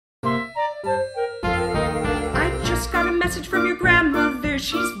I just got a message from your grandmother.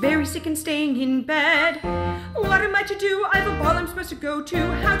 She's very sick and staying in bed. What am I to do? I have a ball I'm supposed to go to.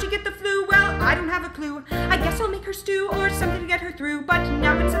 How'd you get the flu? Well, I don't have a clue. I guess I'll make her stew or something to get her through. But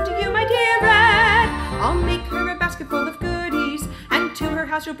now it's up to you, my dear Ed. I'll make her a basket full of goodies, and to her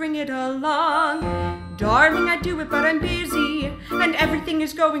house you'll bring it along. Darling, I'd do it, but I'm busy, and everything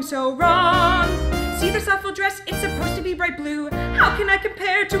is going so wrong. See this awful dress? It's supposed to be bright blue. How can I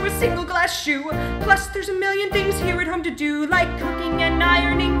compare to a single glass shoe? Plus, there's a million things here at home to do, like cooking and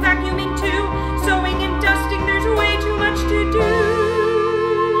ironing, vacuuming too. Sewing and dusting, there's way too much to do.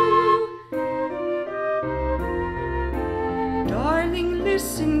 Darling,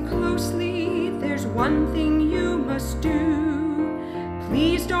 listen closely. There's one thing you must do.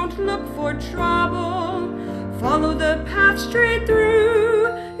 Please don't look for trouble. Follow the path straight through.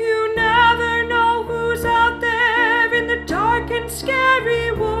 You never know who's out there in the dark and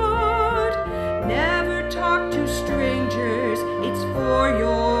scary wood. Never talk to strangers. It's for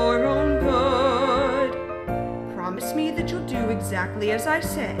your own good. Promise me that you'll do exactly as I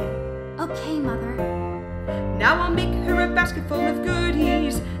say. Okay, Mother. Now I'll make her a basket full of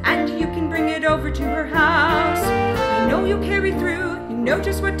goodies, and you can bring it over to her house. I know you'll carry through, you know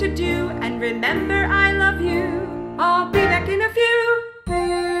just what to do, and remember I love you. I'll be back in a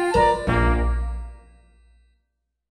few.